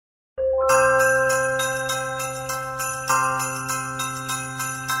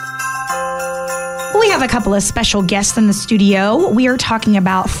have a couple of special guests in the studio. We are talking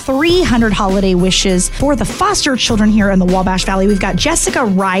about 300 holiday wishes for the foster children here in the Wabash Valley. We've got Jessica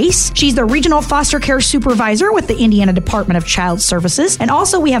Rice. She's the Regional Foster Care Supervisor with the Indiana Department of Child Services. And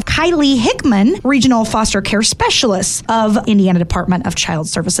also we have Kylie Hickman, Regional Foster Care Specialist of Indiana Department of Child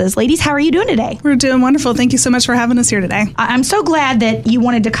Services. Ladies, how are you doing today? We're doing wonderful. Thank you so much for having us here today. I'm so glad that you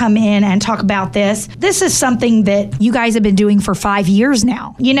wanted to come in and talk about this. This is something that you guys have been doing for 5 years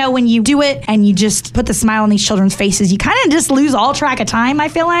now. You know, when you do it and you just put the smile on these children's faces, you kind of just lose all track of time, I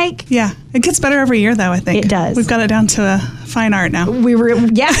feel like. Yeah. It gets better every year, though, I think. It does. We've got it down to a fine art now. You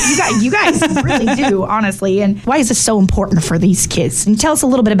guys really do, honestly. And why is this so important for these kids? Can you tell us a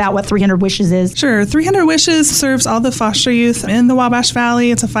little bit about what 300 Wishes is? Sure. 300 Wishes serves all the foster youth in the Wabash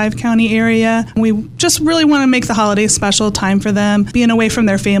Valley. It's a 5-county area. We just really want to make the holidays special time for them. Being away from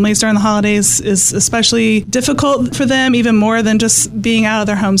their families during the holidays is especially difficult for them, even more than just being out of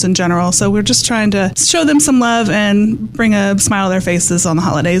their homes in general. So we're just trying to show them some love and bring a smile to their faces on the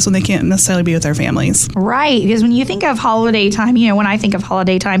holidays when they can't necessarily be with their families. Right. Because when you think of holiday time, when I think of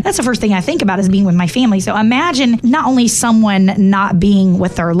holiday time, that's the first thing I think about is being with my family. So imagine not only someone not being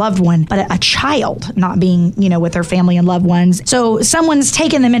with their loved one, but a child not being, with their family and loved ones. So someone's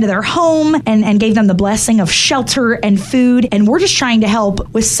taken them into their home and gave them the blessing of shelter and food. And we're just trying to help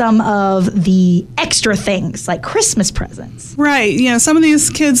with some of the extra things like Christmas presents. Right. Some of these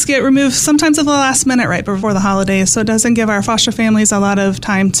kids get removed sometimes at the last minute right before the holidays. So it doesn't give our foster families a lot of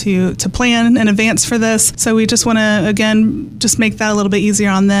time to plan in advance for this. So we just want to, again, just make that a little bit easier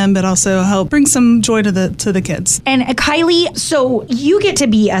on them, but also help bring some joy to the kids. And Kylie, so you get to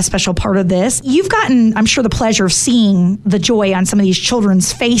be a special part of this. You've gotten, I'm sure, the pleasure of seeing the joy on some of these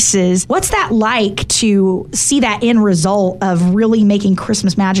children's faces. What's that like to see that end result of really making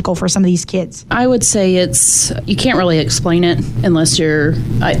Christmas magical for some of these kids? I would say you can't really explain it unless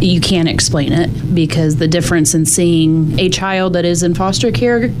you can explain it, because the difference in seeing a child that is in foster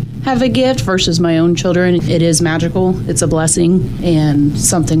care have a gift versus my own children, it is magical. It's a blessing and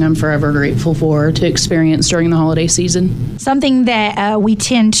something I'm forever grateful for to experience during the holiday season. Something that we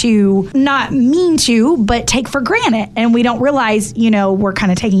tend to not mean to, but take for granted. And we don't realize, we're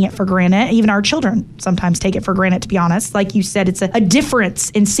kind of taking it for granted. Even our children sometimes take it for granted, to be honest. Like you said, it's a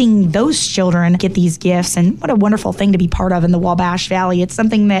difference in seeing those children get these gifts. And what a wonderful thing to be part of in the Wabash Valley. It's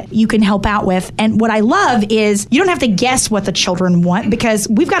something that you can help out with. And what I love is you don't have to guess what the children want, because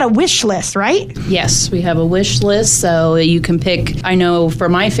we've got a wish list, right? Yes, we have a wish list, so you can pick. I know for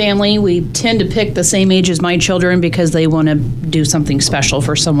my family, we tend to pick the same age as my children because they want to do something special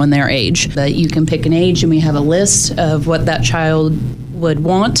for someone their age. That you can pick an age, and we have a list of what that child would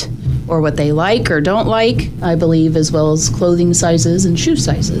want or what they like or don't like, I believe, as well as clothing sizes and shoe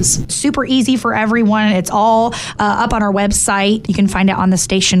sizes. Super easy for everyone. It's all up on our website. You can find it on the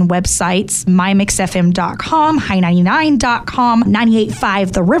station websites, mymixfm.com, high99.com,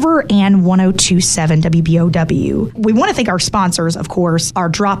 98.5 The River, and 102.7 WBOW. We want to thank our sponsors, of course, our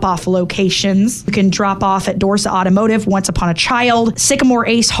drop-off locations. You can drop off at Dorsa Automotive, Once Upon a Child, Sycamore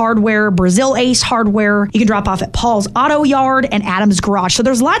Ace Hardware, Brazil Ace Hardware. You can drop off at Paul's Auto Yard and Adams Garage. So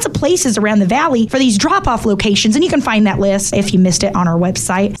there's lots of places around the valley for these drop-off locations, and you can find that list if you missed it on our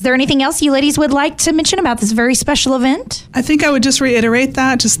website. Is there anything else you ladies would like to mention about this very special event? I think I would just reiterate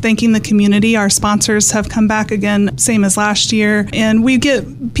that, just thanking the community. Our sponsors have come back again, same as last year, and we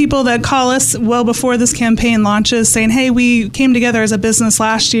get people that call us well before this campaign launches saying, hey, we came together as a business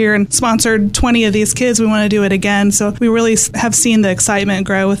last year and sponsored 20 of these kids. We want to do it again. So we really have seen the excitement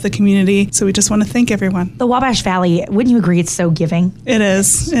grow with the community. So we just want to thank everyone. The Wabash Valley, wouldn't you agree it's so giving? It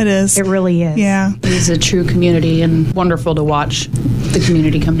is. It is. It really is. Yeah. It is a true community and wonderful to watch the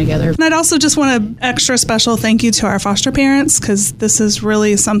community come together. And I'd also just want an extra special thank you to our foster parents, because this is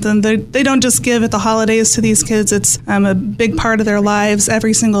really something that they don't just give at the holidays to these kids. It's a big part of their lives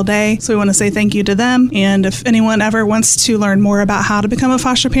every single day. So we want to say thank you to them. And if anyone ever wants to learn more about how to become a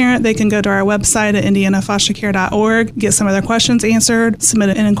foster parent, they can go to our website at indianafostercare.org, get some of their questions answered,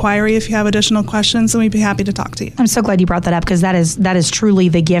 submit an inquiry if you have additional questions, and we'd be happy to talk to you. I'm so glad you brought that up, because that is truly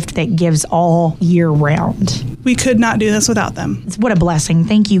the gift that gives all year round. We could not do this without them. What a blessing.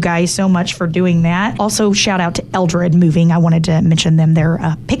 Thank you guys so much for doing that. Also, shout out to Eldred Moving. I wanted to mention them. They're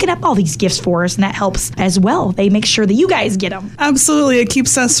picking up all these gifts for us, and that helps as well. They make sure that you guys get them. Absolutely. It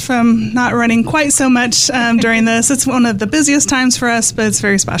keeps us from not running quite so much during this. It's one of the busiest times for us, but it's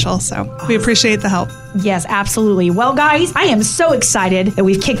very special. So we appreciate the help. Yes, absolutely. Well, guys, I am so excited that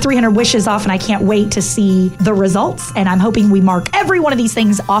we've kicked 300 wishes off, and I can't wait to see the results. And I'm hoping we mark every one of these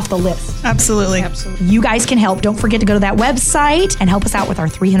things off the list. Absolutely. You guys can help. Don't forget to go to that website and help us out with our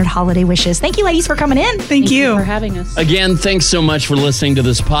 300 holiday wishes. Thank you, ladies, for coming in. Thank you for having us. Again, thanks so much for listening to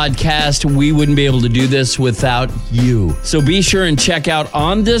this podcast. We wouldn't be able to do this without you. So be sure and check out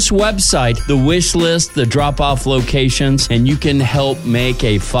on this website the wish list, the drop-off locations, and you can help make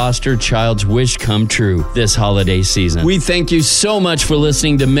a foster child's wish come true this holiday season. We thank you so much for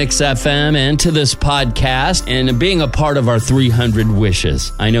listening to Mix FM and to this podcast and being a part of our 300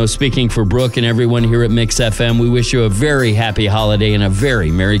 wishes. I know, speaking for Brooke and everyone here at Mix FM, we wish you a very happy holiday and a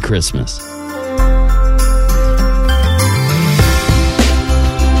very Merry Christmas.